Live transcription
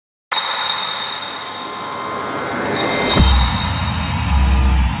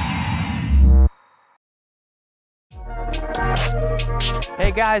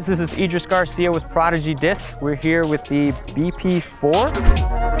Hey guys, this is Idris Garcia with Prodigy Disc. We're here with the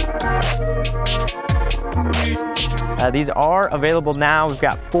BP-4. These are available now. We've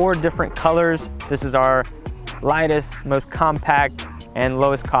got 4 different colors. This is our lightest, most compact, and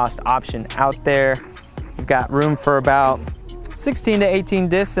lowest cost option out there. You've got room for about 16 to 18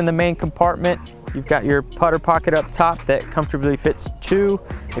 discs in the main compartment. You've got your putter pocket up top that comfortably fits 2.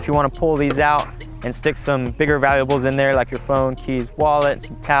 If you want to pull these out and stick some bigger valuables in there like your phone, keys, wallet,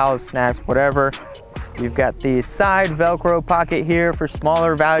 some towels, snacks, whatever. You've got the side Velcro pocket here for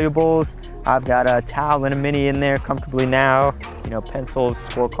smaller valuables. I've got a towel and a mini in there comfortably now. You know, pencils,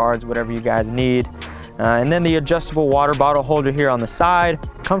 scorecards, whatever you guys need. And then the adjustable water bottle holder here on the side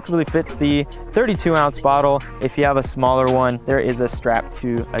comfortably fits the 32-ounce bottle. If you have a smaller one, there is a strap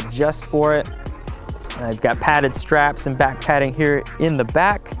to adjust for it. I've got padded straps and back padding here in the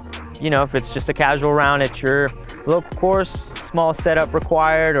back. You know, if it's just a casual round at your local course, small setup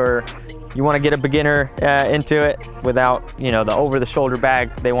required, or you want to get a beginner into it without, you know, the over-the-shoulder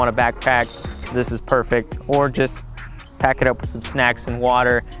bag, they want a backpack, this is perfect. Or just pack it up with some snacks and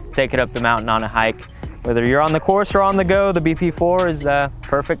water, take it up the mountain on a hike. Whether you're on the course or on the go, the BP-4 is a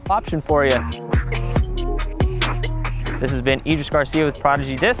perfect option for you. This has been Idris Garcia with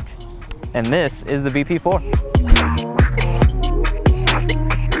Prodigy Disc, and this is the BP-4.